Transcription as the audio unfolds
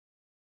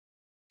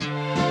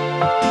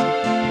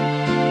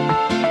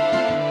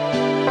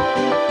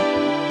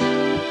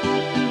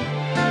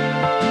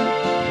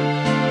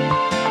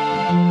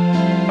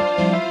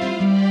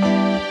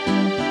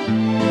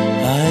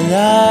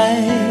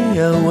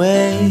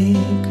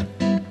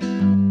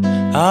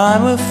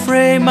I'm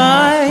afraid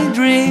my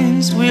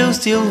dreams will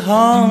still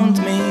haunt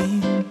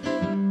me.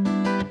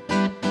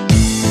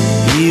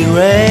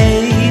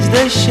 Erase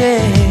the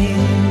shame.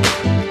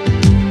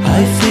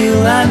 I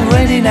feel I'm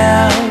ready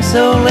now,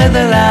 so let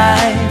the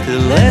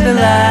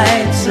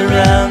light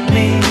surround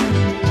me.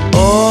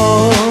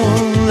 All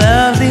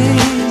of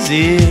these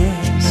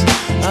years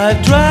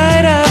I've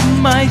dried up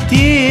my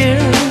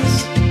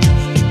tears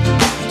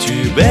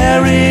to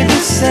bury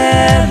the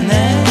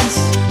sadness,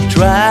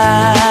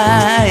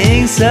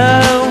 trying so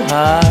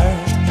hard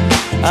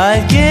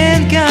I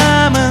can't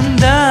come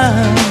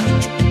undone.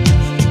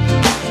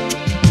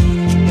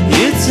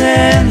 It's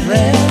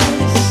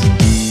endless.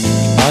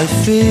 I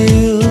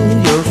feel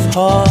your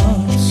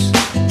thoughts.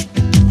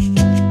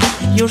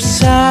 Your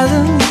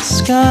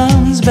silence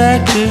comes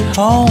back to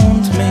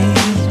haunt me.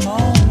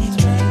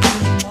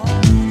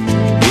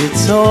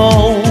 It's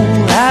all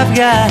I've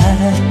got.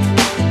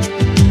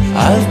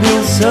 I've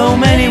built so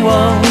many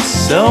walls,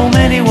 so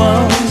many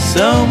walls,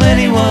 so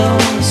many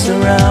walls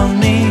around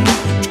me,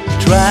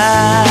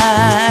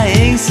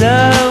 trying so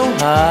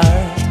hard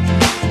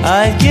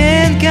I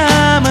can't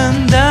come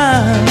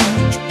undone.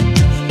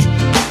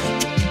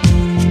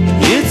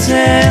 It's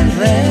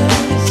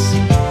endless.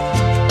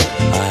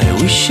 I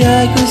wish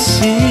I could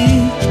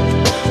see,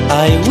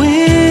 I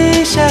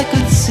wish I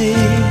could see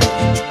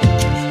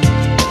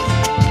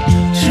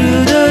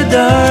through the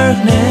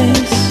darkness.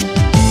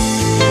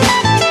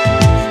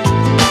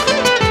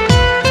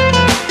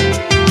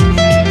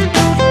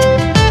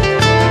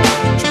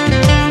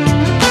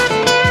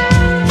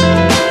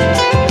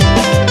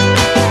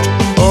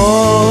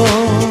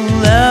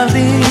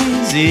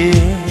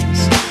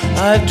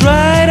 I've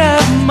dried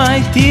up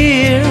my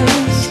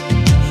tears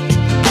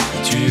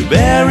to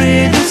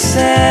bury the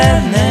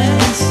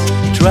sadness,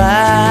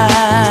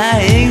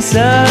 trying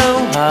so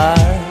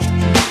hard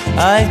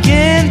I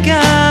can't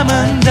come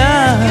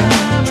undone.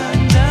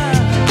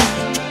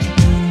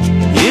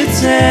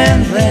 It's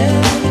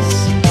endless.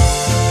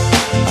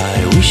 I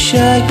wish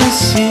I could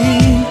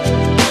see,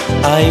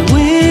 I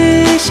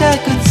wish I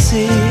could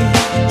see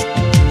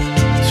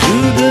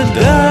through the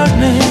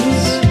darkness.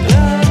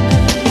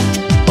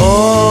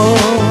 All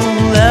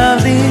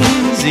of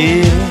these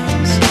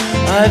years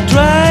I've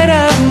dried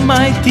up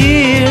my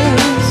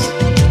tears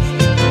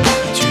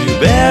to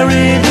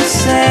bury the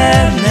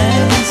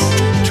sadness,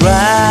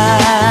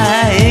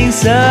 trying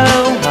so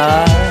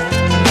hard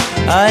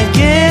I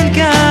can't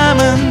come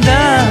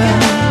undone.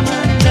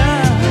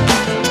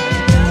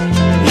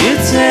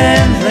 It's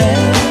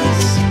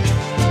endless.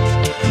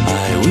 I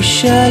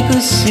wish I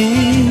could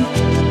see,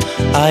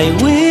 I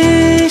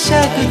wish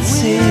I could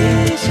see.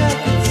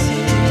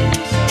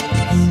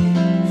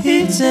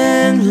 It's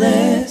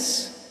endless.